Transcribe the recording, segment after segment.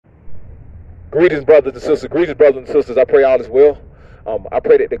Greetings, brothers and sisters. Greetings, brothers and sisters. I pray all is well. I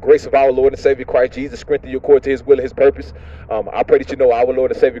pray that the grace of our Lord and Savior Christ Jesus strengthen you according to his will and his purpose. I pray that you know our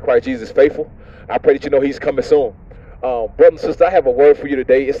Lord and Savior Christ Jesus is faithful. I pray that you know he's coming soon. Brothers and sisters, I have a word for you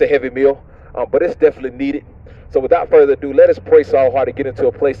today. It's a heavy meal, but it's definitely needed. So without further ado, let us pray so our heart to get into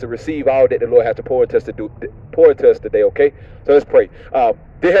a place to receive all that the Lord has to pour into us today, okay? So let's pray.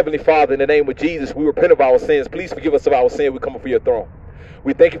 Dear Heavenly Father, in the name of Jesus, we repent of our sins. Please forgive us of our sin. We come before your throne.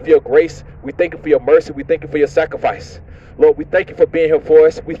 We thank you for your grace. We thank you for your mercy. We thank you for your sacrifice. Lord, we thank you for being here for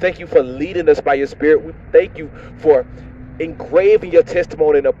us. We thank you for leading us by your Spirit. We thank you for engraving your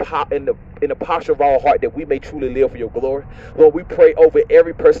testimony in the posture of our heart that we may truly live for your glory. Lord, we pray over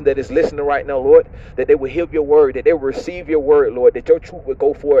every person that is listening right now, Lord, that they will hear your word, that they will receive your word, Lord, that your truth will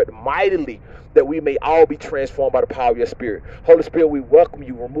go forward mightily, that we may all be transformed by the power of your Spirit. Holy Spirit, we welcome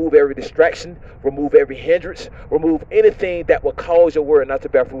you. Remove every distraction, remove every hindrance, remove anything that will cause your word not to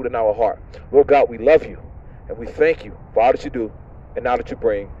bear fruit in our heart. Lord God, we love you, and we thank you for all that you do, and all that you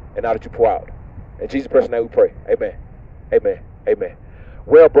bring, and all that you pour out. In Jesus' precious name we pray. Amen. Amen. Amen.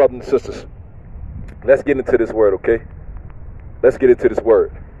 Well, brothers and sisters, let's get into this word, okay? Let's get into this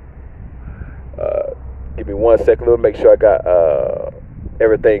word. Give me 1 second. Let me make sure I got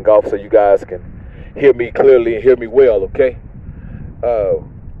everything off so you guys can hear me clearly and hear me well, okay?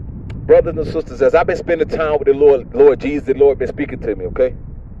 Brothers and sisters, as I've been spending time with the Lord Jesus, the Lord been speaking to me, okay?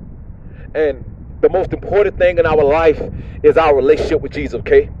 And the most important thing in our life is our relationship with Jesus,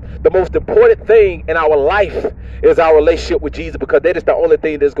 okay? The most important thing in our life is our relationship with Jesus, because that is the only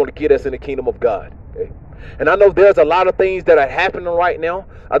thing that's going to get us in the kingdom of God. Okay? And I know there's a lot of things that are happening right now.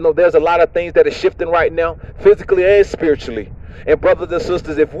 I know there's a lot of things that are shifting right now, physically and spiritually. And brothers and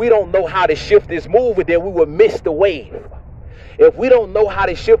sisters, if we don't know how to shift this movement, then we will miss the wave. If we don't know how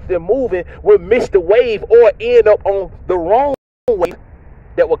to shift the movement, we'll miss the wave or end up on the wrong wave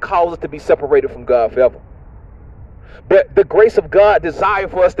that will cause us to be separated from God forever. But the grace of God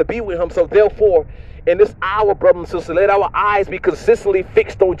desires for us to be with him. So therefore, in this hour, brothers and sisters, let our eyes be consistently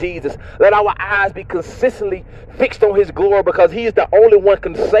fixed on Jesus. Let our eyes be consistently fixed on his glory, because he is the only one who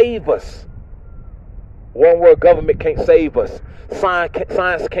can save us. One world government can't save us.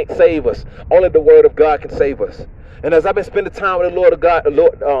 Science can't save us. Only the word of God can save us. And as I've been spending time with the Lord of God, the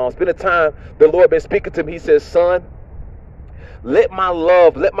Lord been speaking to me. He says, son, let my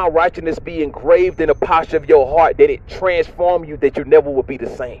love, let my righteousness be engraved in the posture of your heart, that it transform you, that you never will be the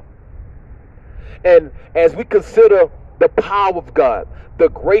same. And as we consider the power of God, the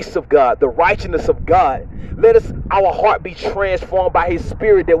grace of God, the righteousness of God, let our heart be transformed by his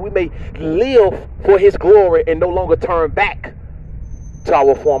Spirit, that we may live for his glory and no longer turn back to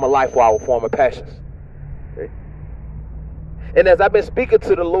our former life or our former passions. Okay? And as I've been speaking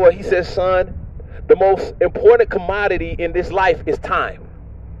to the Lord, he says, son, the most important commodity in this life is time.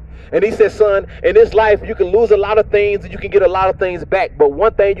 And he says, son, in this life, you can lose a lot of things and you can get a lot of things back. But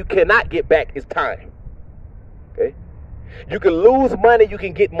one thing you cannot get back is time. Okay? You can lose money, you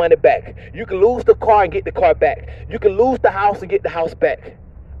can get money back. You can lose the car and get the car back. You can lose the house and get the house back.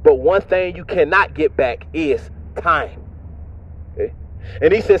 But one thing you cannot get back is time. Okay?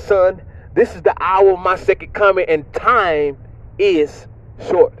 And he says, son, this is the hour of my second coming, and time is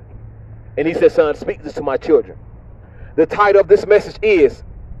short. And he said, son, speak this to my children. The title of this message is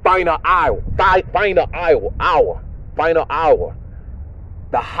Final Hour. Final Hour.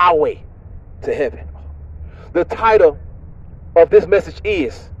 The highway to heaven. The title of this message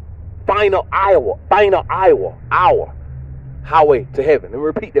is Final Hour. Highway to heaven. Let me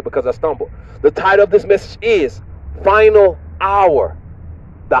repeat that because I stumbled. The title of this message is Final Hour.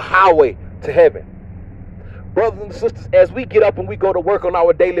 The highway to heaven. Brothers and sisters, as we get up and we go to work on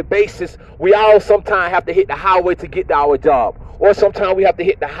our daily basis, we all sometimes have to hit the highway to get to our job. Or sometimes we have to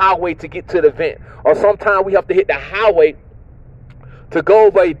hit the highway to get to the event. Or sometimes we have to hit the highway to go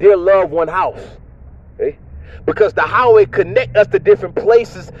over a dear loved one house. Okay? Because the highway connects us to different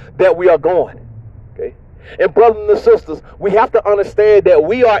places that we are going. Okay? And brothers and sisters, we have to understand that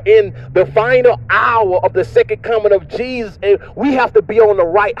we are in the final hour of the second coming of Jesus, and we have to be on the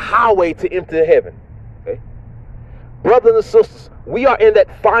right highway to enter heaven. Brothers and sisters, we are in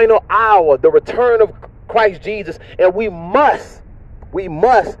that final hour, the return of Christ Jesus, and we must be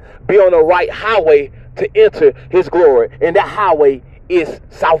on the right highway to enter his glory. And that highway is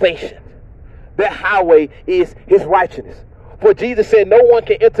salvation. That highway is his righteousness. For Jesus said no one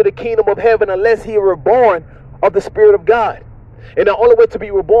can enter the kingdom of heaven unless he is reborn of the Spirit of God. And the only way to be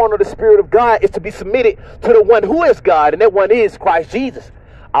reborn of the Spirit of God is to be submitted to the one who is God, and that one is Christ Jesus,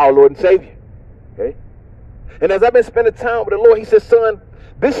 our Lord and Savior. Okay? And as I've been spending time with the Lord, he says, son,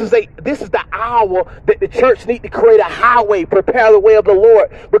 This is the hour that the church need to create a highway, prepare the way of the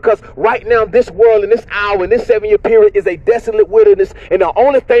Lord. Because right now, this world, in this hour, in this 7-year period, is a desolate wilderness. And the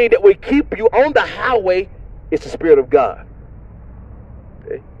only thing that will keep you on the highway is the Spirit of God.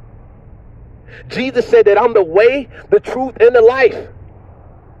 Okay? Jesus said that I'm the way, the truth, and the life.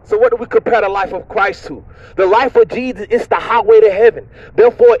 So what do we compare the life of Christ to? The life of Jesus is the highway to heaven.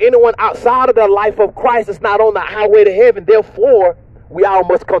 Therefore, anyone outside of the life of Christ is not on the highway to heaven. Therefore, we all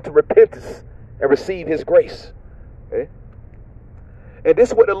must come to repentance and receive his grace. Okay? And this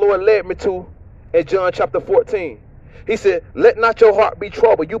is what the Lord led me to in John chapter 14. He said, let not your heart be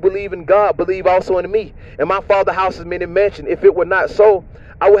troubled. You believe in God, believe also in me. In my Father's house is many mansions. If it were not so,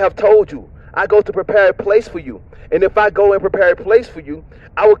 I would have told you. I go to prepare a place for you. And if I go and prepare a place for you,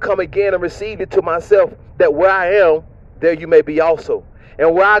 I will come again and receive you to myself, that where I am, there you may be also.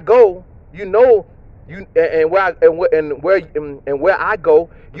 And where I go, you know, where I go,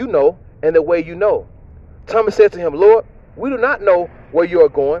 you know, and the way you know. Thomas said to him, Lord, we do not know where you are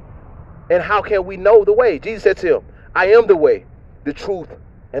going, and how can we know the way? Jesus said to him, I am the way, the truth,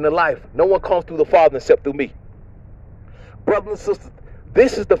 and the life. No one comes through the Father except through me. Brothers and sisters,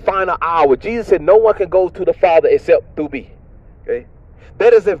 this is the final hour. Jesus said no one can go to the Father except through me. Okay?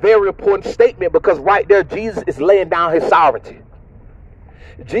 That is a very important statement, because right there Jesus is laying down his sovereignty.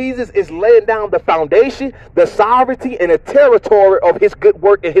 Jesus is laying down the foundation, the sovereignty, and the territory of his good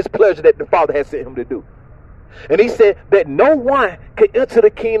work and his pleasure that the Father has sent him to do. And he said that no one can enter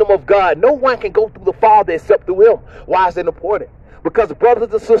the kingdom of God. No one can go through the Father except through him. Why is that important? Because,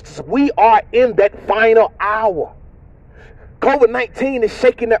 brothers and sisters, we are in that final hour. COVID-19 is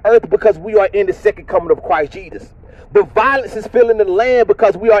shaking the earth because we are in the second coming of Christ Jesus. The violence is filling the land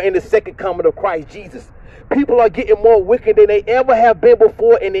because we are in the second coming of Christ Jesus. People are getting more wicked than they ever have been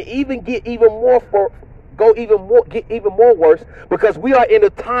before, and they even get even more worse, because we are in the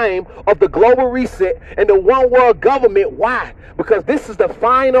time of the global reset and the one world government. Why? Because this is the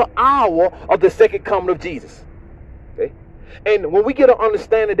final hour of the second coming of Jesus. Okay? And when we get an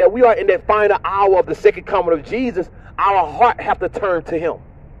understanding that we are in that final hour of the second coming of Jesus, our heart have to turn to him.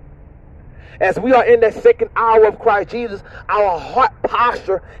 As we are in that second hour of Christ Jesus, our heart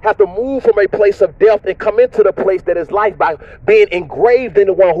posture have to move from a place of death and come into the place that is life by being engraved in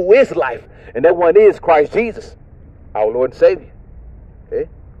the one who is life. And that one is Christ Jesus, our Lord and Savior. Okay?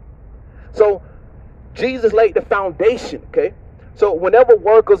 So Jesus laid the foundation. Okay? So whenever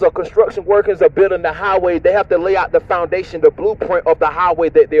workers or construction workers are building the highway, they have to lay out the foundation, the blueprint of the highway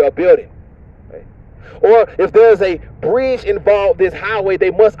that they are building. Or if there's a bridge involved this highway, they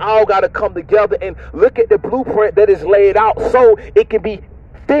must all got to come together and look at the blueprint that is laid out so it can be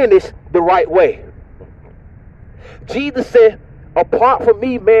finished the right way. Jesus said, apart from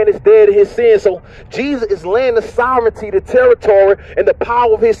me, man is dead in his sin. So Jesus is laying the sovereignty, the territory, and the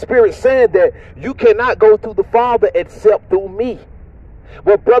power of his Spirit, saying that you cannot go through the Father except through me.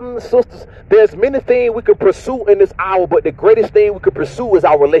 Well, brothers and sisters, there's many things we can pursue in this hour, but the greatest thing we can pursue is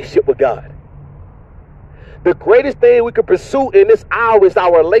our relationship with God. The greatest thing we can pursue in this hour is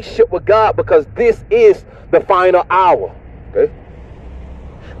our relationship with God, because this is the final hour. Okay?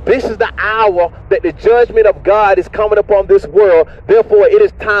 This is the hour that the judgment of God is coming upon this world. Therefore, it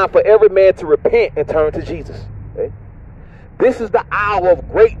is time for every man to repent and turn to Jesus. Okay? This is the hour of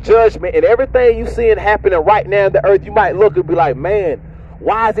great judgment, and everything you see happening right now in the earth, you might look and be like, man,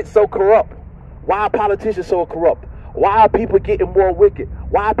 why is it so corrupt? Why are politicians so corrupt? Why are people getting more wicked?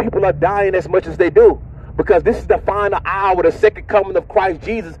 Why people are dying as much as they do? Because this is the final hour, the second coming of Christ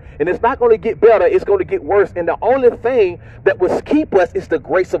Jesus. And it's not going to get better. It's going to get worse. And the only thing that will keep us is the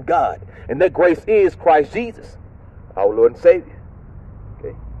grace of God. And that grace is Christ Jesus, our Lord and Savior.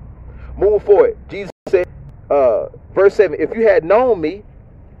 Okay. Moving forward, Jesus said, verse 7, if you had known me,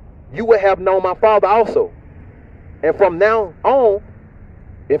 you would have known my Father also. And from now on,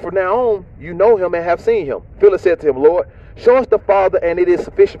 you know him and have seen him. Philip said to him, Lord, show us the Father, and it is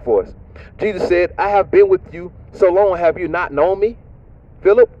sufficient for us. Jesus said, I have been with you so long, have you not known me?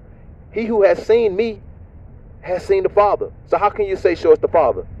 Philip, he who has seen me has seen the Father. So how can you say, show us the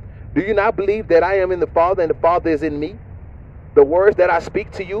Father? Do you not believe that I am in the Father and the Father is in me? The words that I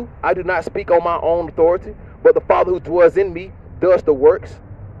speak to you, I do not speak on my own authority, but the Father who dwells in me does the works.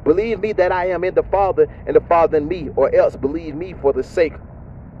 Believe me that I am in the Father and the Father in me, or else believe me for the sake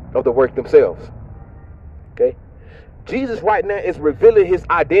of the work themselves. Okay? Jesus right now is revealing his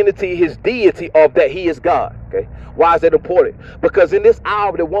identity, his deity of that he is God. Okay, why is that important? Because in this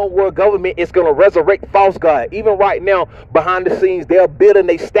hour, the one world government is going to resurrect false God. Even right now, behind the scenes, they're building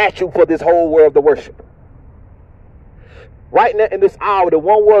a statue for this whole world to worship. Right now in this hour, the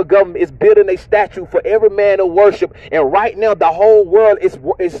one world government is building a statue for every man to worship. And right now, the whole world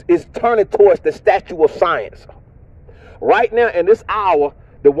is turning towards the statue of science. Right now in this hour,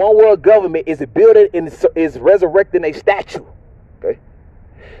 the one world government is building and is resurrecting a statue. Okay,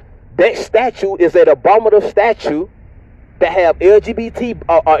 that statue is an abominable statue that have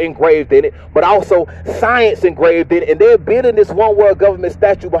LGBT engraved in it, but also science engraved in it. And they're building this one world government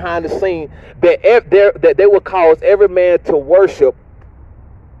statue behind the scene that they will cause every man to worship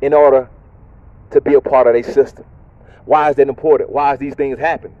in order to be a part of their system. Why is that important? Why is these things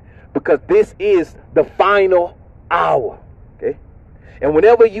happening? Because this is the final hour. Okay? And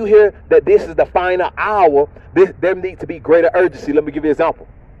whenever you hear that this is the final hour, there needs to be greater urgency. Let me give you an example.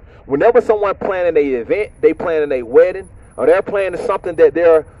 Whenever someone planning an event, they planning a wedding, or they're planning something that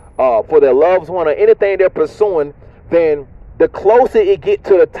they're for their loved one, or anything they're pursuing, then the closer it gets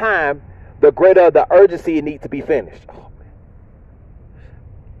to the time, the greater the urgency it needs to be finished. Oh, man.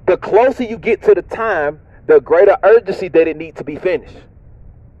 The closer you get to the time, the greater urgency that it needs to be finished.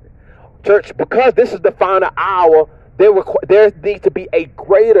 Church, because this is the final hour, there needs to be a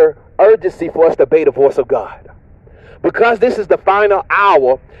greater urgency for us to obey the voice of God. Because this is the final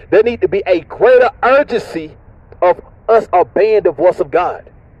hour, there needs to be a greater urgency of us obeying the voice of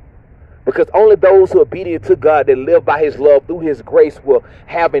God. Because only those who are obedient to God, that live by his love through his grace, will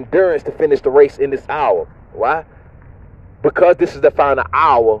have endurance to finish the race in this hour. Why? Because this is the final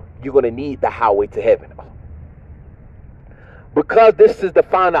hour, you're going to need the highway to heaven. Because this is the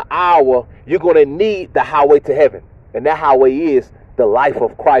final hour, you're going to need the highway to heaven. And that highway is the life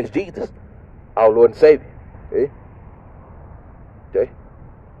of Christ Jesus, our Lord and Savior. Okay? Okay?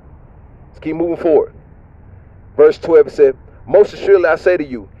 Let's keep moving forward. Verse 12 said, most assuredly I say to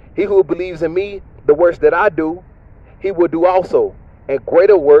you, he who believes in me, the works that I do, he will do also, and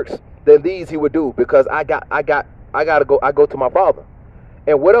greater works than these he will do, because I go to my Father.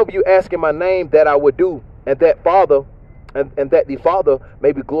 And whatever you ask in my name, that I will do, and that Father, and that the Father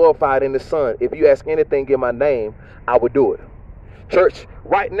may be glorified in the Son. If you ask anything in my name, I will do it. Church,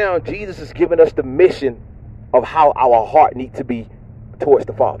 right now Jesus is giving us the mission of how our heart needs to be towards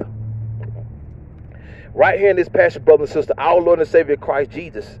the Father. Right here in this passage, brother and sister, our Lord and Savior Christ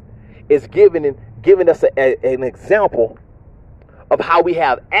Jesus is giving us an example of how we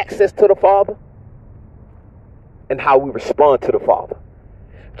have access to the Father and how we respond to the Father.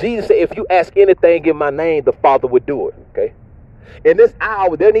 Jesus said, if you ask anything in my name, the Father would do it. Okay? In this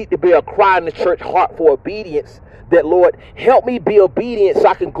hour, there needs to be a cry in the church heart for obedience, that, Lord, help me be obedient so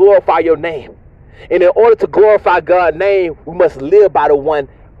I can glorify your name. And in order to glorify God's name, we must live by the one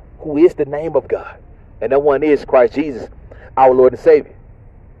who is the name of God. And that one is Christ Jesus, our Lord and Savior.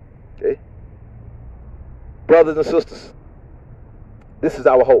 Okay? Brothers and sisters, this is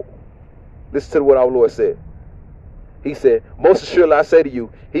our hope. Listen to what our Lord said. He said, most assuredly I say to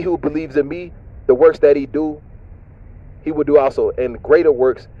you, he who believes in me, the works that he do, he will do also, and greater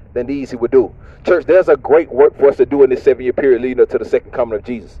works than these he will do. Church, there's a great work for us to do in this 7-year period leading up to the second coming of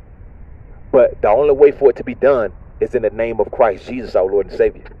Jesus. But the only way for it to be done is in the name of Christ Jesus, our Lord and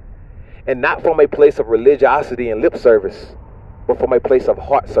Savior. And not from a place of religiosity and lip service, but from a place of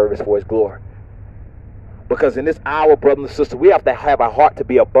heart service for his glory. Because in this hour, brothers and sisters, we have to have our heart to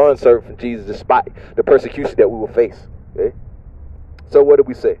be a bond servant for Jesus despite the persecution that we will face. Okay? So what did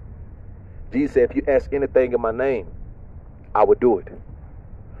we say? Jesus said, if you ask anything in my name, I will do it.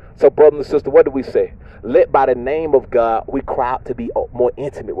 So brothers and sisters, what did we say? Let by the name of God, we cry out to be more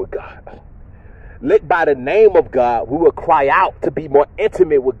intimate with God. Let by the name of God, we will cry out to be more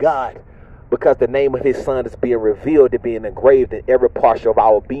intimate with God, because the name of his Son is being revealed and being engraved in every portion of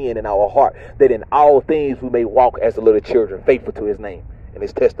our being and our heart, that in all things we may walk as the little children, faithful to his name and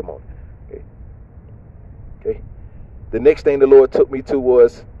his testimony. Okay? Okay? The next thing the Lord took me to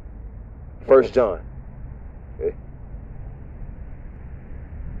was 1 John. Okay?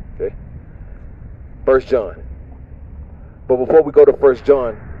 Okay? 1 John. But before we go to 1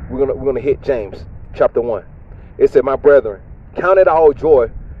 John, we're gonna hit James chapter 1. It said, my brethren, count it all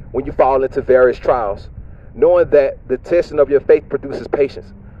joy when you fall into various trials, knowing that the testing of your faith produces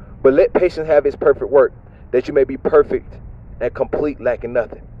patience. But let patience have its perfect work, that you may be perfect and complete, lacking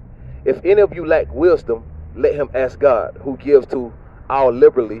nothing. If any of you lack wisdom, let him ask God, who gives to all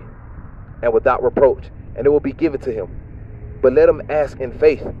liberally and without reproach, and it will be given to him. But let him ask in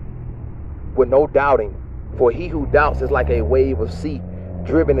faith, with no doubting. For he who doubts is like a wave of sea,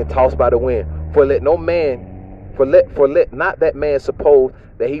 driven and tossed by the wind. For let not that man suppose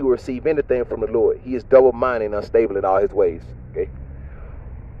that he will receive anything from the Lord. He is double-minded and unstable in all his ways. Okay,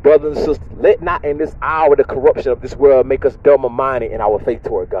 brothers and sisters, let not in this hour the corruption of this world make us double-minded in our faith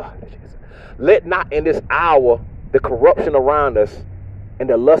toward God. Let not in this hour the corruption around us and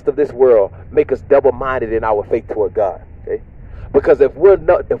the lust of this world make us double-minded in our faith toward God. Okay? Because if we're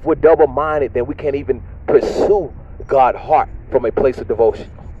double-minded, then we can't even pursue God's heart from a place of devotion.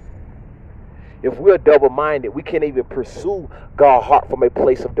 If we're double-minded, we can't even pursue God's heart from a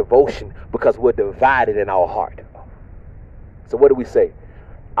place of devotion because we're divided in our heart. So what do we say?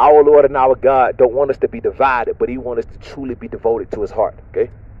 Our Lord and our God don't want us to be divided, but he wants us to truly be devoted to his heart.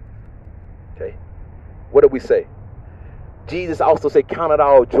 Okay? Okay. What do we say? Jesus also said, count it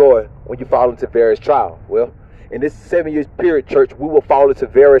all joy when you fall into various trials. Well, in this 7-year period, church, we will fall into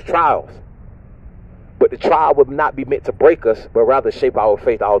various trials. But the trial will not be meant to break us, but rather shape our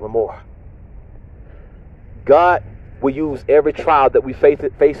faith all the more. God will use every trial that we face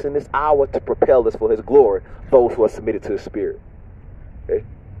in this hour to propel us for his glory, those who are submitted to his spirit. Okay?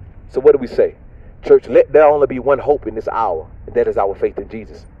 So what do we say? Church, let there only be one hope in this hour, and that is our faith in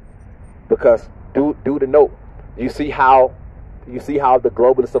Jesus. Because do the note, you see how the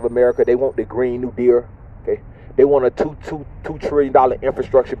globalists of America, they want the Green New Deal. Okay? They want a $2 trillion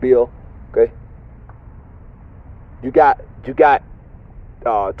infrastructure bill. Okay? You got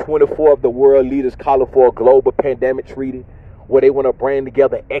 24 of the world leaders calling for a global pandemic treaty where they want to bring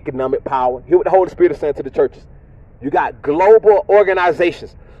together economic power. Hear what the Holy Spirit is saying to the churches. You got global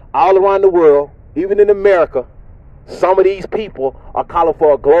organizations all around the world, even in America. Some of these people are calling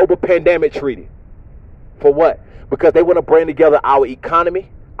for a global pandemic treaty. For what? Because they want to bring together our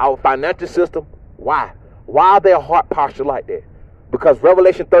economy, our financial system. Why? Why are their heart posture like that? Because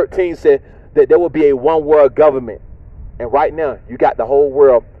Revelation 13 said that there will be a one world government. And right now, you got the whole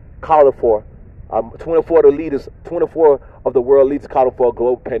world calling for 24 of the world leaders calling for a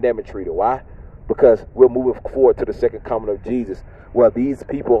global pandemic treaty. Why? Because we're moving forward to the second coming of Jesus, where these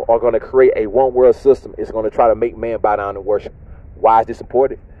people are going to create a one world system. It's going to try to make man bow down and worship. Why is this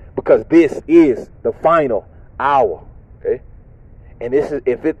important? Because this is the final hour. Okay? And this is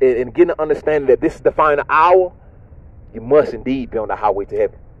and getting the understanding that this is the final hour, you must indeed be on the highway to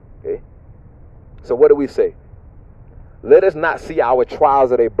heaven. Okay? So what do we say? Let us not see our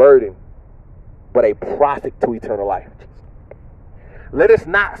trials as a burden, but a profit to eternal life. Let us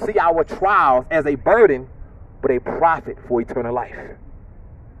not see our trials as a burden, but a profit for eternal life.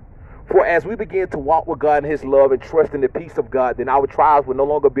 For as we begin to walk with God in his love and trust in the peace of God, then our trials will no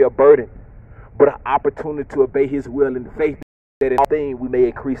longer be a burden, but an opportunity to obey his will in faith, that in all things we may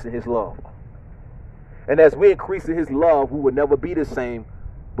increase in his love. And as we increase in his love, we will never be the same,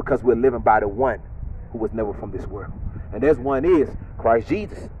 because we're living by the one who was never from this world. And that one is Christ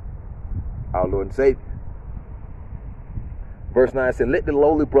Jesus, our Lord and Savior. Verse 9 said, let the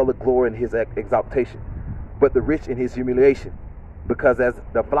lowly brother glory in his exaltation, but the rich in his humiliation. Because as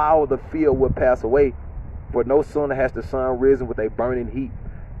the flower of the field will pass away, for no sooner has the sun risen with a burning heat,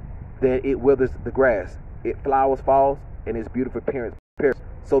 than it withers the grass. It flowers, falls, and its beautiful appearance perishes.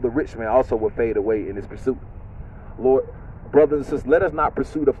 So the rich man also will fade away in his pursuit. Lord, brothers and sisters, let us not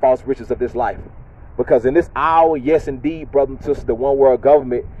pursue the false riches of this life. Because in this hour, yes, indeed, brothers and sisters, the one world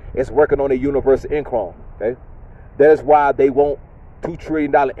government is working on a universal income. Okay? That is why they want $2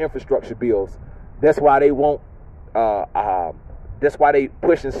 trillion infrastructure bills. That's why they want. That's why they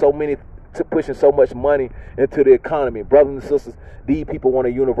pushing so much money into the economy. Brothers and sisters, these people want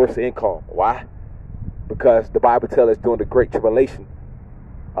a universal income. Why? Because the Bible tells us during the Great Tribulation,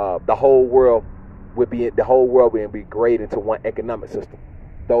 the whole world will be graded into one economic system.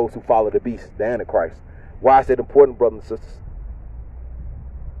 Those who follow the beast, the Antichrist. Why is that important, brothers and sisters?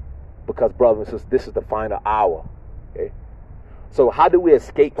 Because, brothers and sisters, this is the final hour. Okay? So how do we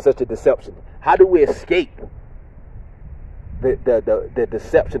escape such a deception? How do we escape the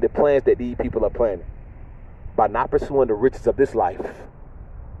deception, the plans that these people are planning? By not pursuing the riches of this life,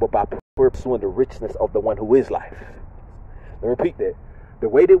 but by pursuing the richness of the one who is life. Let me repeat that. The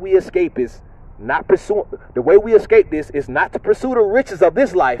way that we escape is not pursuing. The way we escape this is not to pursue the riches of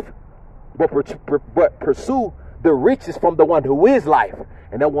this life, but pursue the riches from the one who is life,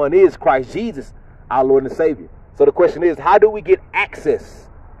 and that one is Christ Jesus, our Lord and Savior. So the question is, how do we get access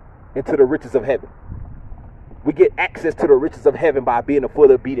into the riches of heaven? We get access to the riches of heaven by being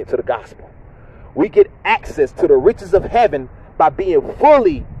fully obedient to the gospel. We get access to the riches of heaven by being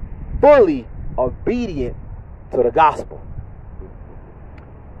fully obedient to the gospel.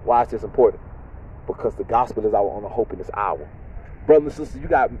 Why is this important? Because the gospel is our only hope in this hour. Brothers and sisters, you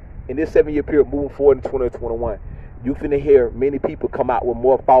got, in this 7-year period moving forward in 2021, you finna hear many people come out with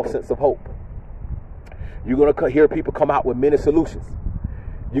more false sense of hope. You're going to hear people come out with many solutions.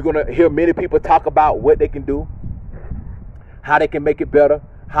 You're going to hear many people talk about what they can do, how they can make it better,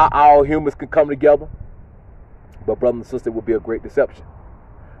 how all humans can come together. But brothers and sisters, it will be a great deception.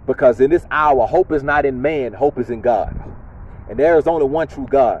 Because in this hour, hope is not in man, hope is in God. And there is only one true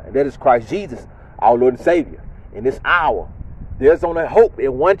God, and that is Christ Jesus, our Lord and Savior. In this hour, there's only hope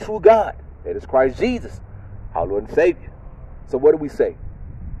in one true God, that is Christ Jesus, our Lord and Savior. So what do we say?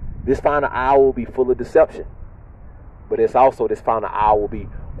 This final hour will be full of deception. But it's also this final hour will be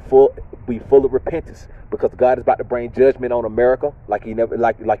full of repentance, because God is about to bring judgment on America like you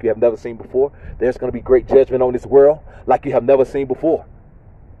have never seen before. There's going to be great judgment on this world like you have never seen before.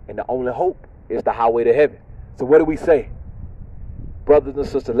 And the only hope is the highway to heaven. So what do we say? Brothers and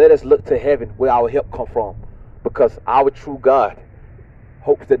sisters, let us look to heaven where our help come from, because our true God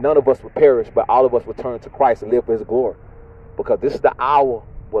hopes that none of us will perish, but all of us will turn to Christ and live for his glory. Because this is the hour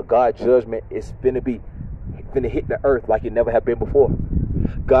where God's judgment is finna hit the earth like it never have been before.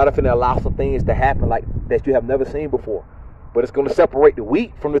 God is finna allow some things to happen like that you have never seen before. But it's going to separate the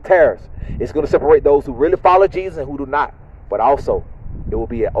wheat from the tares. It's going to separate those who really follow Jesus and who do not. But also, it will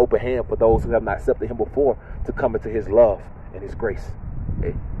be an open hand for those who have not accepted him before to come into his love and his grace.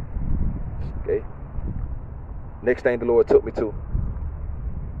 Okay. Next thing the Lord took me to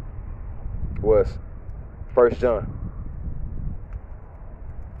was 1 John.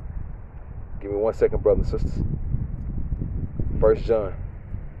 Give me 1 second, brothers and sisters. 1 John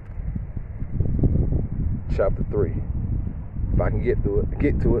chapter 3. If I can get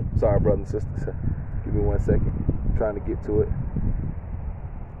to it. Sorry, brothers and sisters. Give me 1 second. I'm trying to get to it.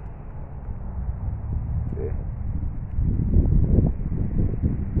 Yeah.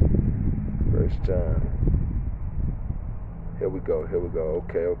 1 John. Here we go.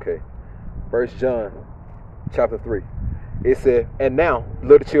 Okay. 1 John chapter 3. It said, and now,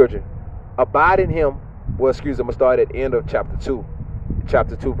 little children, abide in him. Well, excuse me, I'm going to start at the end of chapter 2.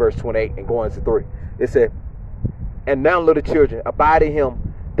 Chapter 2, verse 28, and go into 3. It said, and now, little children, abide in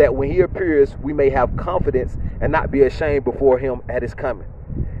him, that when he appears, we may have confidence and not be ashamed before him at his coming.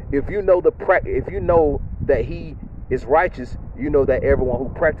 If you know that he is righteous, you know that everyone who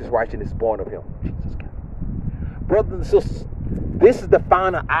practices righteousness is born of him. Jesus God. Brothers and sisters, this is the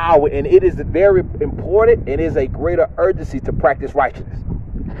final hour, and it is very important, and it is a greater urgency to practice righteousness.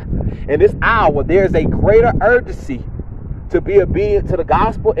 In this hour, there is a greater urgency to be obedient to the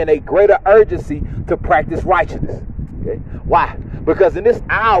gospel and a greater urgency to practice righteousness. Okay? Why? Because in this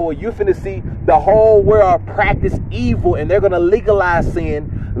hour, you're finna see the whole world practice evil, and they're going to legalize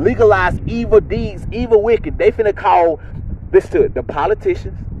sin, legalize evil deeds, evil wicked. They finna call this to it. The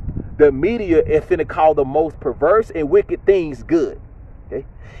politicians, the media is finna call the most perverse and wicked things good. Okay?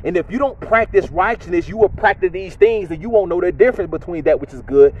 And if you don't practice righteousness, you will practice these things, and you won't know the difference between that which is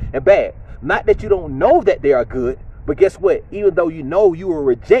good and bad. Not that you don't know that they are good, but guess what? Even though you know, you will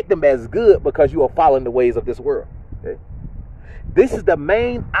reject them as good because you are following the ways of this world. Okay? This is the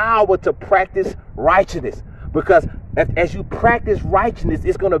main hour to practice righteousness, because as you practice righteousness,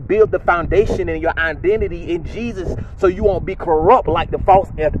 it's going to build the foundation in your identity in Jesus, so you won't be corrupt like the false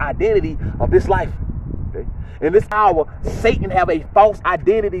identity of this life. Okay? In this hour, Satan have a false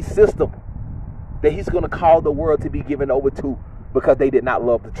identity system that he's going to call the world to be given over to, because they did not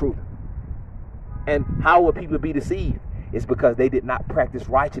love the truth. And how will people be deceived? It's because they did not practice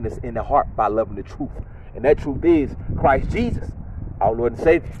righteousness in their heart by loving the truth. And that truth is Christ Jesus, our Lord and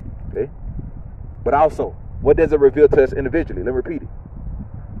Savior. Okay? But also, what does it reveal to us individually? Let me repeat it.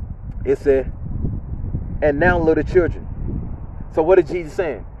 It said, and now, little children. So what is Jesus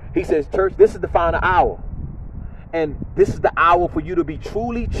saying? He says, church, this is the final hour. And this is the hour for you to be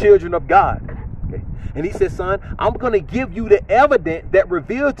truly children of God. Okay? And he says, son, I'm going to give you the evidence that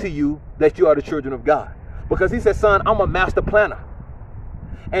reveals to you that you are the children of God. Because he says, son, I'm a master planner.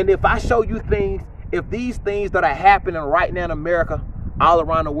 And if I show you things, if these things that are happening right now in America, all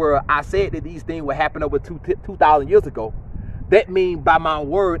around the world, I said that these things would happen over 2,000 years ago. That means by my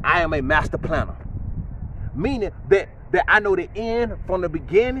word, I am a master planner. Meaning that I know the end from the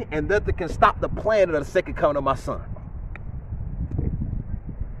beginning, and nothing can stop the plan of the second coming of my son.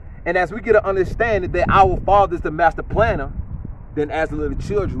 And as we get an understanding that our Father is the master planner, then as little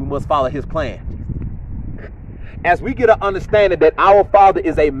children, we must follow his plan. As we get an understanding that our Father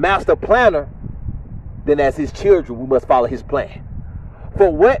is a master planner, then as his children, we must follow his plan. For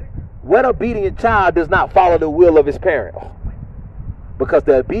what obedient child does not follow the will of his parent? Because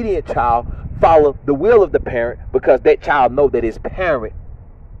the obedient child follows the will of the parent, because that child knows that his parent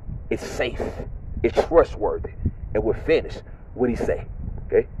is safe, is trustworthy, and will finish what he say.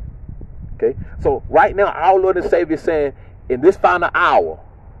 Okay? So right now, our Lord and Savior is saying, in this final hour,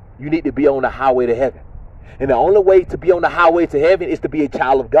 you need to be on the highway to heaven. And the only way to be on the highway to heaven is to be a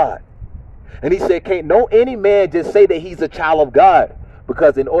child of God. And he said, can't no any man just say that he's a child of God,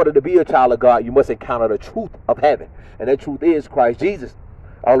 because in order to be a child of God, you must encounter the truth of heaven. And that truth is Christ Jesus.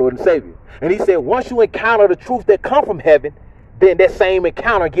 our Lord and Savior. And he said, once you encounter the truth that come from heaven, then that same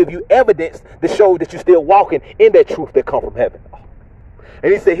encounter give you evidence to show that you're still walking in that truth that come from heaven.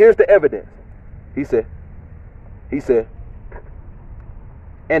 And he said, here's the evidence. He said,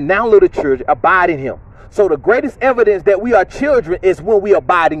 and now, little children, abide in him. So the greatest evidence that we are children is when we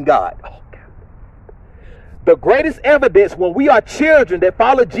abide in God. The greatest evidence when we are children that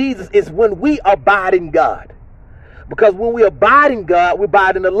follow Jesus is when we abide in God. Because when we abide in God, we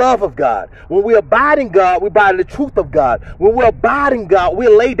abide in the love of God. When we abide in God, we abide in the truth of God. When we abide in God, we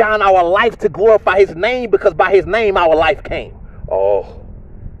lay down our life to glorify his name, because by his name our life came. Oh,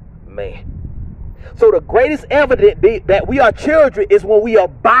 man. So the greatest evidence that we are children is when we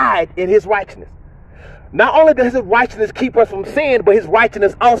abide in his righteousness. Not only does his righteousness keep us from sin, but his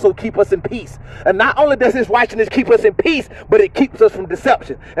righteousness also keep us in peace. And not only does his righteousness keep us in peace, but it keeps us from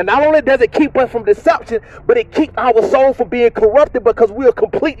deception. And not only does it keep us from deception, but it keeps our soul from being corrupted, because we are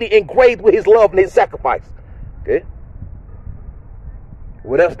completely engraved with his love and his sacrifice. Okay?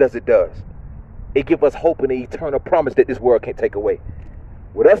 What else does it do? It gives us hope in the eternal promise that this world can't take away.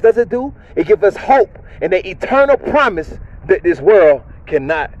 What else does it do? It gives us hope in the eternal promise that this world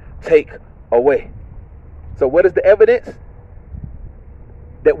cannot take away. So what is the evidence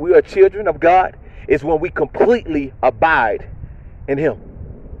that we are children of God? Is when we completely abide in him.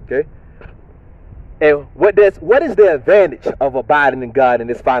 Okay? And what is the advantage of abiding in God in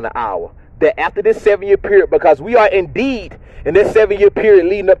this final hour? That after this 7-year period, because we are indeed in this 7-year period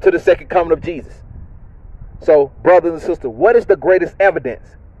leading up to the second coming of Jesus. So, brothers and sisters, what is the greatest evidence?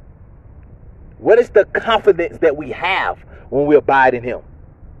 What is the confidence that we have when we abide in him?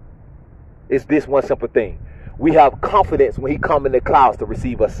 It's this one simple thing. We have confidence when he comes in the clouds to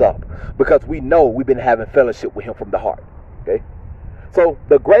receive us up, because we know we've been having fellowship with him from the heart. Okay? So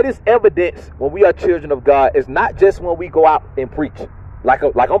the greatest evidence when we are children of God is not just when we go out and preach, like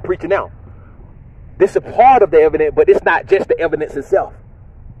I'm preaching now. This is part of the evidence, but it's not just the evidence itself.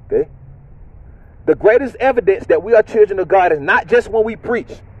 Okay? The greatest evidence that we are children of God is not just when we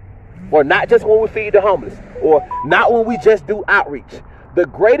preach, or not just when we feed the homeless, or not when we just do outreach. The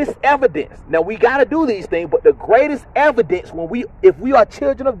greatest evidence, now we got to do these things, but the greatest evidence if we are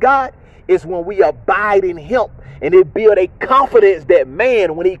children of God is when we abide in him, and it build a confidence that,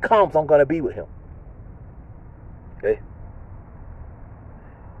 man, when he comes, I'm going to be with him. Okay?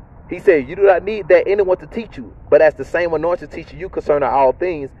 He said, you do not need that anyone to teach you, but as the same anointing teaches you concerning all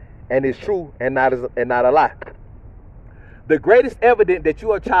things, and is true and not a lie. The greatest evidence that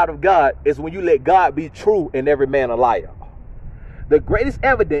you are a child of God is when you let God be true and every man a liar. The greatest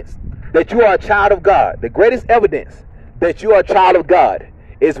evidence that you are a child of God, the greatest evidence that you are a child of God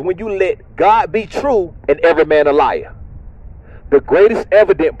is when you let God be true and every man a liar. The greatest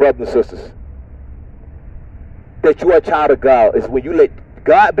evidence, brothers and sisters, that you are a child of God is when you let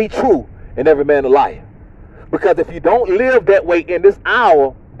God be true and every man a liar. Because if you don't live that way in this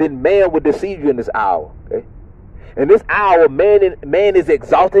hour, then man will deceive you in this hour. Okay? In this hour, man is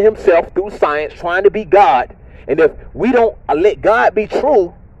exalting himself through science, trying to be God. And if we don't let God be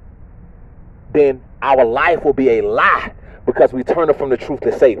true, then our life will be a lie, because we turn from the truth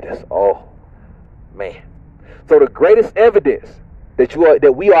that saved us. Oh, man. So the greatest evidence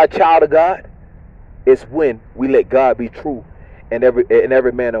that we are a child of God is when we let God be true and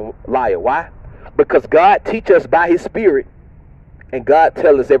every man a liar. Why? Because God teaches us by his Spirit, and God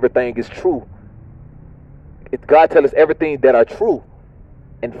tells us everything is true. God tells us everything that are true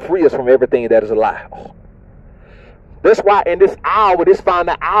and free us from everything that is a lie. Oh. That's why in this hour, this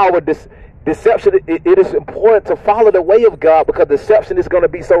final hour, this deception, it is important to follow the way of God, because deception is going to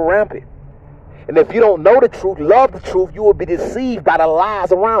be so rampant. And if you don't know the truth, love the truth, you will be deceived by the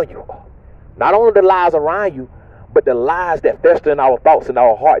lies around you. Not only the lies around you, but the lies that fester in our thoughts and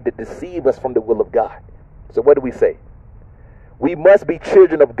our heart that deceive us from the will of God. So what do we say? We must be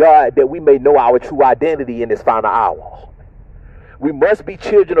children of God that we may know our true identity in this final hour. We must be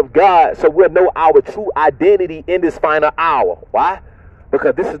children of God so we'll know our true identity in this final hour. Why?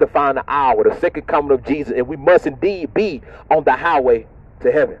 Because this is the final hour, the second coming of Jesus, and we must indeed be on the highway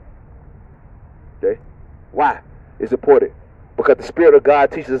to heaven. Okay? Why? It's important. Because the Spirit of God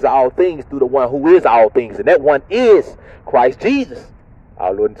teaches us all things through the one who is all things, and that one is Christ Jesus,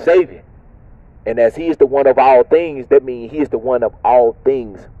 our Lord and Savior. And as he is the one of all things, that means he is the one of all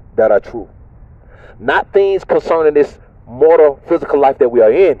things that are true. Not things concerning this mortal physical life that we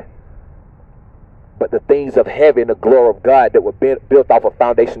are in, but the things of heaven, the glory of God that were built off a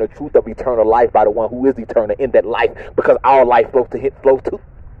foundation of truth of eternal life by the one who is eternal in that life, because our life flows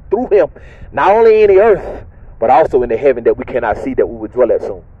through him, not only in the earth, but also in the heaven that we cannot see, that we will dwell at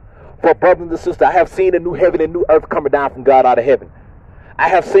soon. For brothers and sisters, I have seen a new heaven and new earth coming down from God out of heaven. I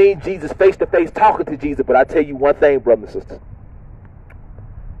have seen Jesus face to face talking to Jesus, but I tell you one thing, brothers and sisters.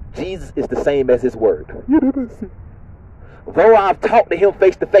 Jesus is the same as his word. Though I've talked to him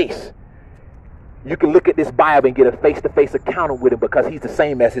face to face, you can look at this Bible and get a face to face encounter with him because he's the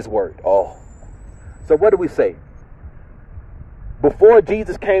same as his word. Oh. So what do we say? Before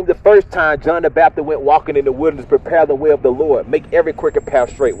Jesus came the first time, John the Baptist went walking in the wilderness, prepare the way of the Lord, make every crooked path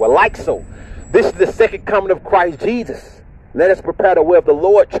straight. Well, like so, this is the second coming of Christ Jesus. Let us prepare the way of the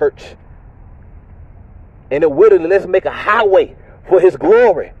Lord, church. In the wilderness, let's make a highway for his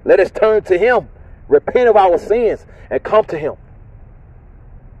glory. Let us turn to him, repent of our sins, and come to him.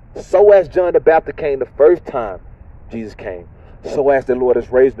 So as John the Baptist came the first time Jesus came, so as the Lord is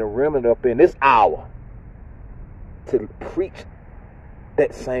raising a remnant up in this hour to preach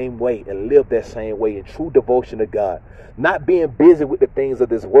that same way and live that same way in true devotion to God. Not being busy with the things of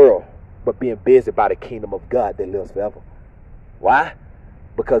this world, but being busy by the kingdom of God that lives forever. Why?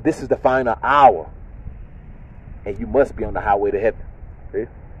 Because this is the final hour, and you must be on the highway to heaven.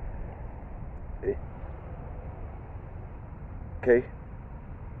 Okay?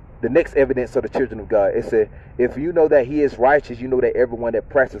 The next evidence of the children of God, it said, if you know that he is righteous, you know that everyone that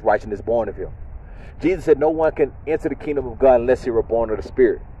practices righteousness is born of him. Jesus said no one can enter the kingdom of God unless you're reborn of the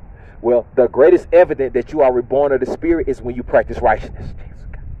Spirit. Well, the greatest evidence that you are reborn of the Spirit is when you practice righteousness.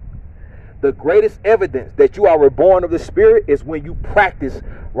 The greatest evidence that you are reborn of the Spirit is when you practice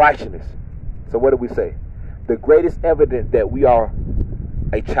righteousness. So what do we say? The greatest evidence that we are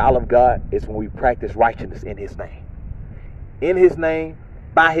a child of God is when we practice righteousness in his name. In his name,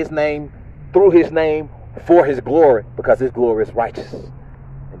 by his name, through his name, for his glory, because his glory is righteous.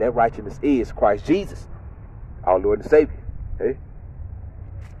 And that righteousness is Christ Jesus, our Lord and Savior. Okay?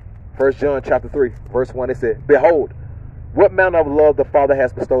 1 John chapter 3, verse 1, it said, behold, what manner of love the Father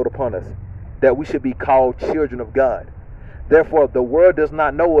has bestowed upon us, that we should be called children of God. Therefore, the world does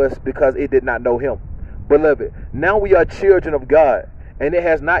not know us because it did not know him. Beloved, now we are children of God, and it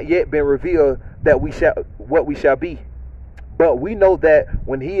has not yet been revealed that what we shall be. But we know that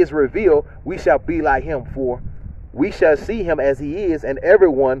when he is revealed, we shall be like him, for we shall see him as he is, and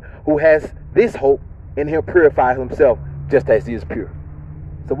everyone who has this hope in him purifies himself just as he is pure.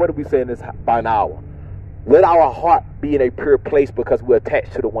 So what do we say in this final hour? Let our heart be in a pure place because we're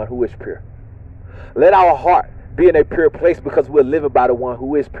attached to the one who is pure. Let our heart be in a pure place because we're living by the one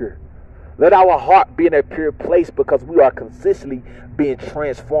who is pure. Let our heart be in a pure place because we are consistently being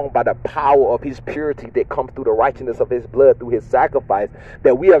transformed by the power of his purity that comes through the righteousness of his blood, through his sacrifice,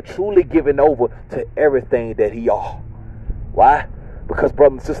 that we have truly given over to everything that he are. Why? Because,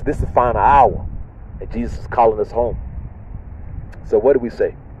 brothers and sisters, this is the final hour, and Jesus is calling us home. So what do we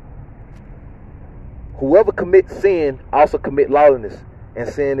say? Whoever commits sin also commit lawlessness, and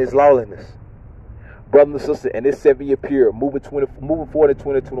sin is lawlessness. Brothers and sisters, in this 7-year period, moving forward in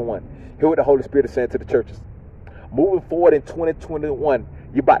 2021, hear what the Holy Spirit is saying to the churches. Moving forward in 2021,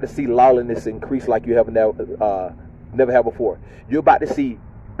 you're about to see lawlessness increase like you have never had before. You're about to see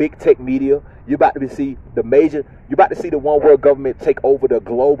big tech media. You're about to see you're about to see the one world government take over the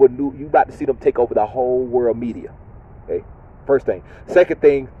global news. You're about to see them take over the whole world media. Okay, first thing. Second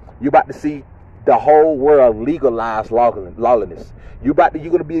thing, you're about to see the whole world legalize lawlessness. You're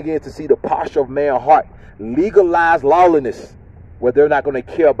going to begin to see the posture of man's heart legalize lawlessness, where they're not going to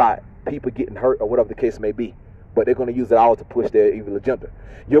care about people getting hurt or whatever the case may be, but they're going to use it all to push their evil agenda.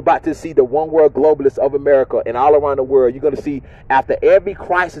 You're about to see the one world globalists of America and all around the world. You're going to see after every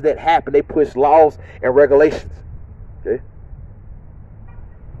crisis that happened, they push laws and regulations. Okay?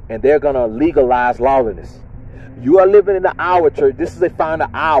 And they're going to legalize lawlessness. You are living in the hour, church. This is a final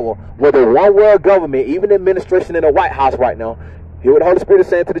hour where the one world government, even the administration in the White House right now, hear what the Holy Spirit is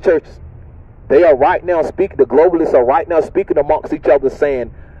saying to the churches. They are right now speaking, the globalists are right now speaking amongst each other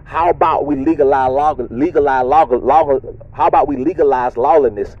saying, how about we legalize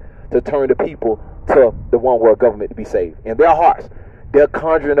lawlessness to turn the people to the one world government to be saved? In their hearts, they're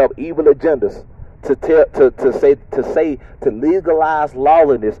conjuring up evil agendas to legalize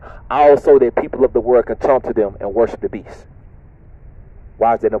lawlessness, also that people of the world can turn to them and worship the beast.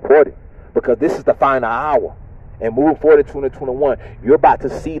 Why is that important? Because this is the final hour. And moving forward in 2021, you're about to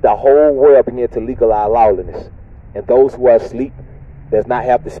see the whole world begin to legalize lawlessness. And those who are asleep, does not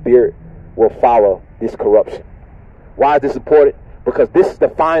have the Spirit, will follow this corruption. Why is this important? Because this is the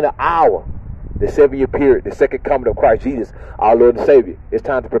final hour, the 7-year period, the second coming of Christ Jesus, our Lord and Savior. It's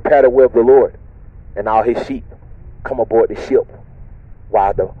time to prepare the way of the Lord, and all his sheep come aboard the ship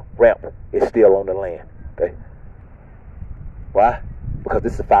while the ramp is still on the land. Okay? Why? Because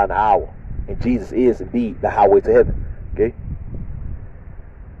this is the final hour, and Jesus is indeed the highway to heaven. Okay?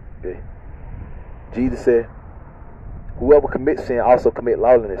 Okay. Jesus said, Whoever commits sin also commit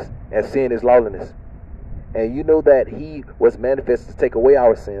lawlessness, and sin is lawlessness. And you know that he was manifested to take away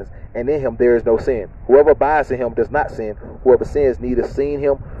our sins, and in him there is no sin. Whoever abides in him does not sin. Whoever sins neither seen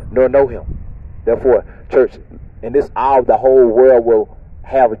him nor know him. Therefore, church, in this hour, the whole world will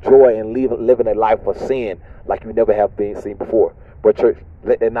have joy in living a life of sin like you never have been seen before. But church,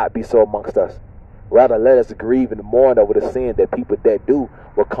 let that not be so amongst us. Rather, let us grieve and mourn over the sin that people that do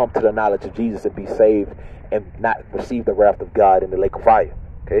will come to the knowledge of Jesus and be saved and not receive the wrath of God in the lake of fire.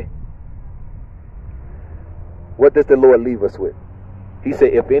 Okay? What does the Lord leave us with? He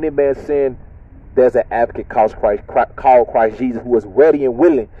said, if any man sin, there's an advocate called Christ Jesus, who is ready and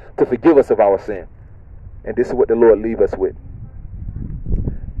willing to forgive us of our sin. And this is what the Lord leave us with.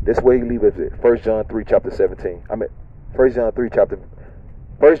 This is what he leaves us with. 1 John 3, chapter 17. 1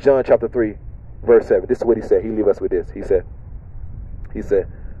 John chapter 3, verse 7. This is what he said. He leave us with this. He said,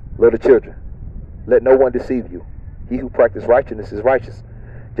 little children, let no one deceive you. He who practices righteousness is righteous,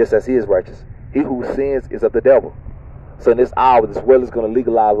 just as he is righteous. He who sins is of the devil. So in this hour, this world is going to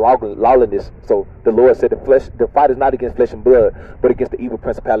legalize lawlessness. So the Lord said the fight is not against flesh and blood, but against the evil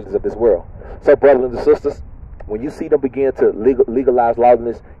principalities of this world. So brothers and sisters, when you see them begin to legalize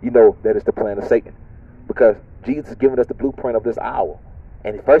lawlessness, you know that it's the plan of Satan. Because Jesus is giving us the blueprint of this hour.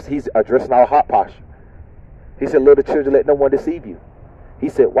 And first he's addressing our heart posture. He said, little children, let no one deceive you. He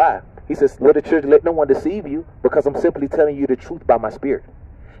said, why? He says, little children, let no one deceive you, because I'm simply telling you the truth by my spirit.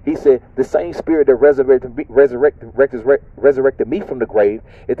 He said, the same spirit that resurrected me from the grave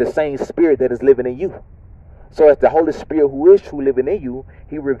is the same spirit that is living in you. So as the Holy Spirit who is true living in you,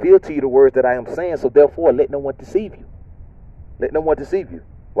 he revealed to you the words that I am saying. So therefore, let no one deceive you. Let no one deceive you.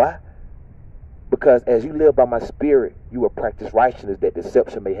 Why? Because as you live by my spirit, you will practice righteousness, that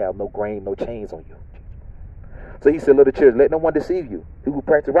deception may have no grain, no chains on you. So he said, little children, let no one deceive you. He who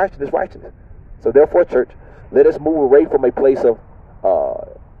practice righteousness. So therefore, church, let us move away from a place of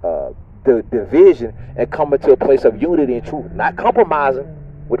the division and come into a place of unity and truth, not compromising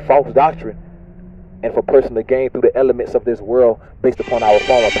with false doctrine and for personal gain through the elements of this world based upon our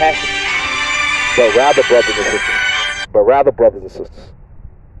former passion, but rather, brothers and sisters,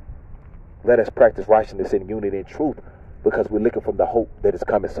 let us practice righteousness and unity and truth, because we're looking for the hope that is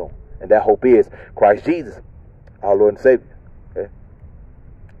coming soon, and that hope is Christ Jesus, our Lord and Savior. Okay?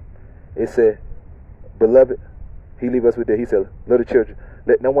 It said, beloved, he leave us with that. He said, little children,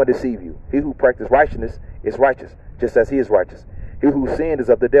 let no one deceive you. He who practices righteousness is righteous, just as he is righteous. He who sinned is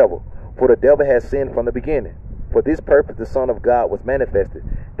of the devil, for the devil has sinned from the beginning. For this purpose the Son of God was manifested,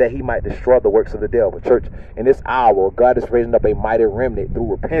 that he might destroy the works of the devil. Church, in this hour, God is raising up a mighty remnant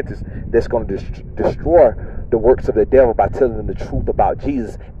through repentance that's going to destroy the works of the devil by telling them the truth about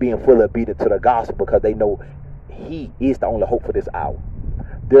Jesus, being fully obedient to the gospel, because they know he is the only hope for this hour.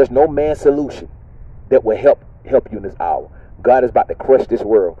 There's no man's solution that will help you in this hour. God is about to crush this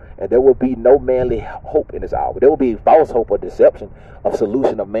world, and there will be no manly hope in this hour. There will be false hope or deception of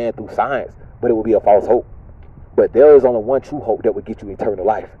solution of man through science, but it will be a false hope. But there is only one true hope that will get you eternal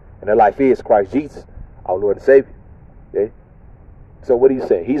life, and that life is Christ Jesus, our Lord and Savior. Okay? So what he's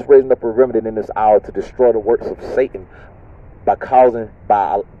saying, he's raising up a remnant in this hour to destroy the works of Satan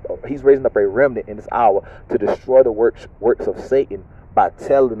he's raising up a remnant in this hour to destroy the works of Satan by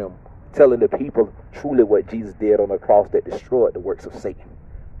telling the people truly what Jesus did on the cross that destroyed the works of Satan.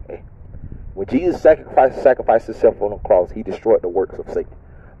 Okay? When Jesus sacrificed himself on the cross, he destroyed the works of Satan.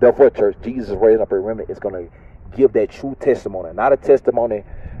 Therefore, church, Jesus is raising up a remnant. It's going to give that true testimony, not a testimony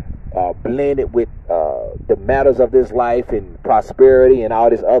blended with the matters of this life and prosperity and all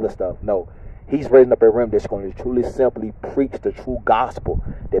this other stuff. No, he's raising up a remnant that's going to truly simply preach the true gospel,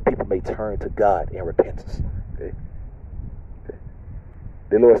 that people may turn to God in repentance. Okay?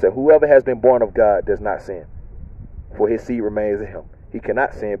 The Lord said, whoever has been born of God does not sin, for his seed remains in him. He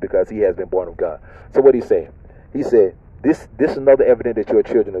cannot sin because he has been born of God. So what he said? He said, this is another evidence that you're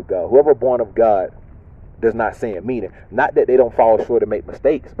children of God. Whoever born of God does not sin, meaning not that they don't fall short and make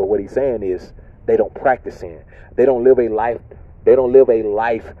mistakes, but what he's saying is they don't practice sin. They don't live a life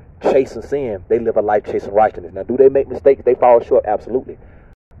chasing sin. They live a life chasing righteousness. Now, do they make mistakes? They fall short? Absolutely.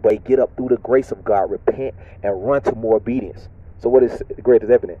 But they get up through the grace of God, repent, and run to more obedience. So what is the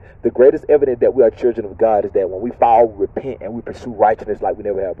greatest evidence? The greatest evidence that we are children of God is that when we fall, we repent, and we pursue righteousness like we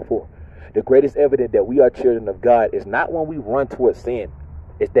never have before. The greatest evidence that we are children of God is not when we run towards sin.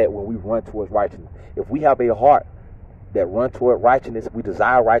 It's that when we run towards righteousness. If we have a heart that runs toward righteousness, we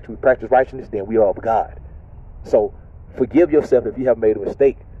desire righteousness, we practice righteousness, then we are of God. So forgive yourself if you have made a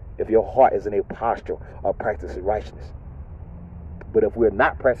mistake, if your heart is in a posture of practicing righteousness. But if we're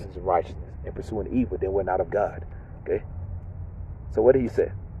not practicing righteousness and pursuing evil, then we're not of God. Okay? So what did he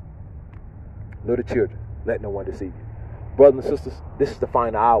say? Little children, let no one deceive you. Brothers and sisters, this is the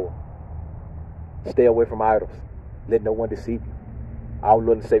final hour. Stay away from idols. Let no one deceive you. Our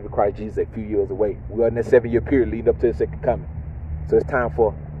Lord and Savior Christ Jesus is a few years away. We are in that 7-year period leading up to the second coming. So it's time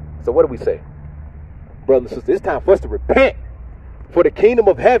for, so what do we say? Brothers and sisters, it's time for us to repent. For the kingdom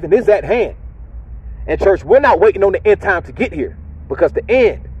of heaven is at hand. And church, we're not waiting on the end time to get here, because the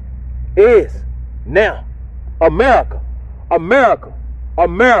end is now. America, America,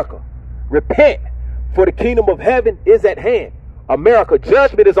 America, repent, for the kingdom of heaven is at hand. America,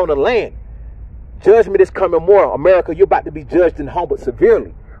 judgment is on the land. Judgment is coming more. America, you're about to be judged and humbled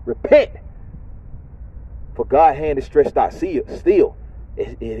severely. Repent. For God's hand is stretched out still.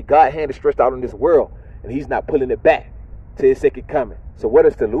 God's hand is stretched out in this world, and he's not pulling it back to his second coming. So what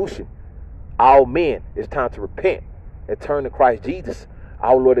is the solution? All men, it's time to repent and turn to Christ Jesus,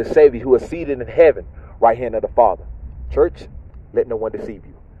 our Lord and Savior, who is seated in heaven, right hand of the Father. Church, let no one deceive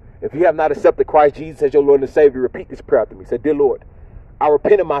you. If you have not accepted Christ Jesus as your Lord and Savior, repeat this prayer after me. Say, dear Lord, I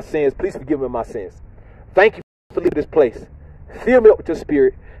repent of my sins. Please forgive me my sins. Thank you for leaving this place. Fill me up with your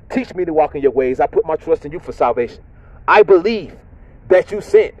spirit. Teach me to walk in your ways. I put my trust in you for salvation. I believe that you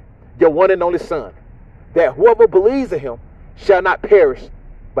sent your one and only Son, that whoever believes in him shall not perish,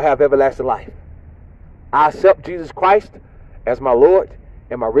 but have everlasting life. I accept Jesus Christ as my Lord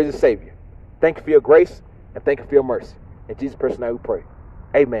and my risen Savior. Thank you for your grace, and thank you for your mercy. In Jesus' personal name we pray.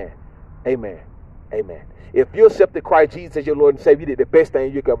 Amen. Amen. Amen. If you accepted Christ Jesus as your Lord and Savior, you did the best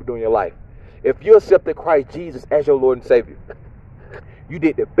thing you could ever do in your life. If you accepted Christ Jesus as your Lord and Savior, you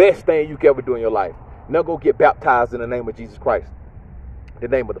did the best thing you could ever do in your life. Now go get baptized in the name of Jesus Christ. The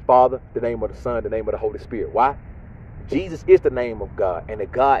name of the Father, the name of the Son, the name of the Holy Spirit. Why? Jesus is the name of God, and the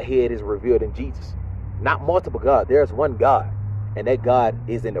Godhead is revealed in Jesus. Not multiple God. There's one God, and that God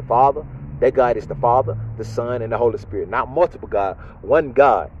is in the Father. That God is the Father, the Son, and the Holy Spirit. Not multiple God, one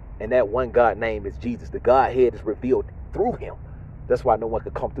God, and that one God name is Jesus. The Godhead is revealed through him. That's why no one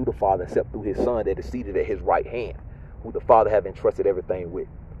could come through the Father except through his Son that is seated at his right hand, who the Father have entrusted everything with.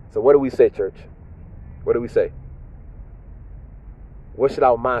 So what do we say, church? What do we say? What should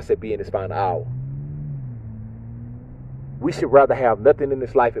our mindset be in this final hour? We should rather have nothing in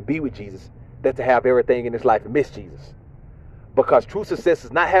this life and be with Jesus than to have everything in this life and miss Jesus. Because true success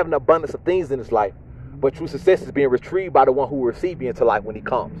is not having an abundance of things in this life, but true success is being retrieved by the one who will receive you into life when he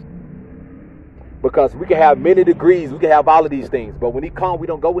comes. Because we can have many degrees, we can have all of these things, but when he comes, we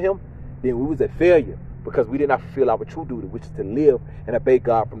don't go with him, then we was a failure, because we did not fulfill our true duty, which is to live and obey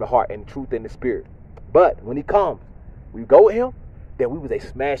God from the heart and truth and the spirit. But when he comes, we go with him, then we was a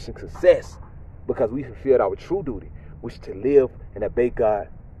smashing success, because we fulfilled our true duty, which is to live and obey God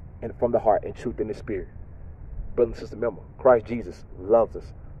and from the heart and truth and the spirit. Brothers and sisters, remember, Christ Jesus loves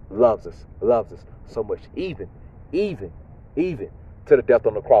us, loves us, loves us so much, even to the death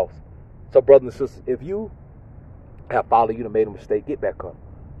on the cross. So brothers and sisters, if you have followed, you and made a mistake, get back up.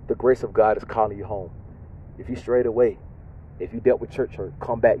 The grace of God is calling you home. If you strayed away, if you dealt with church hurt,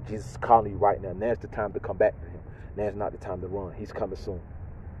 come back. Jesus is calling you right now. Now's the time to come back to him. Now's not the time to run. He's coming soon.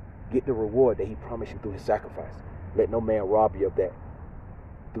 Get the reward that he promised you through his sacrifice. Let no man rob you of that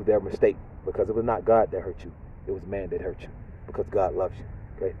through their mistake, because it was not God that hurt you. It was man that hurt you, because God loves you.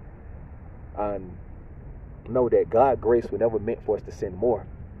 Okay? And know that God's grace was never meant for us to sin more,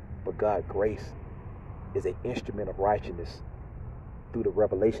 but God's grace is an instrument of righteousness through the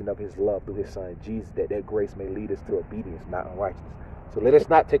revelation of his love through his Son Jesus, that grace may lead us to obedience, not unrighteousness. So let us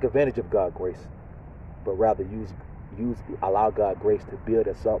not take advantage of God's grace, but rather allow God's grace to build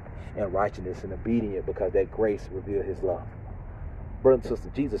us up in righteousness and obedience, because that grace reveals his love. Brothers and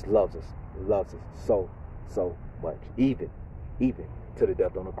sisters, Jesus loves us so much, even to the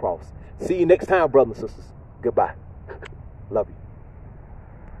death on the cross. See you next time, brothers and sisters. Goodbye. Love you.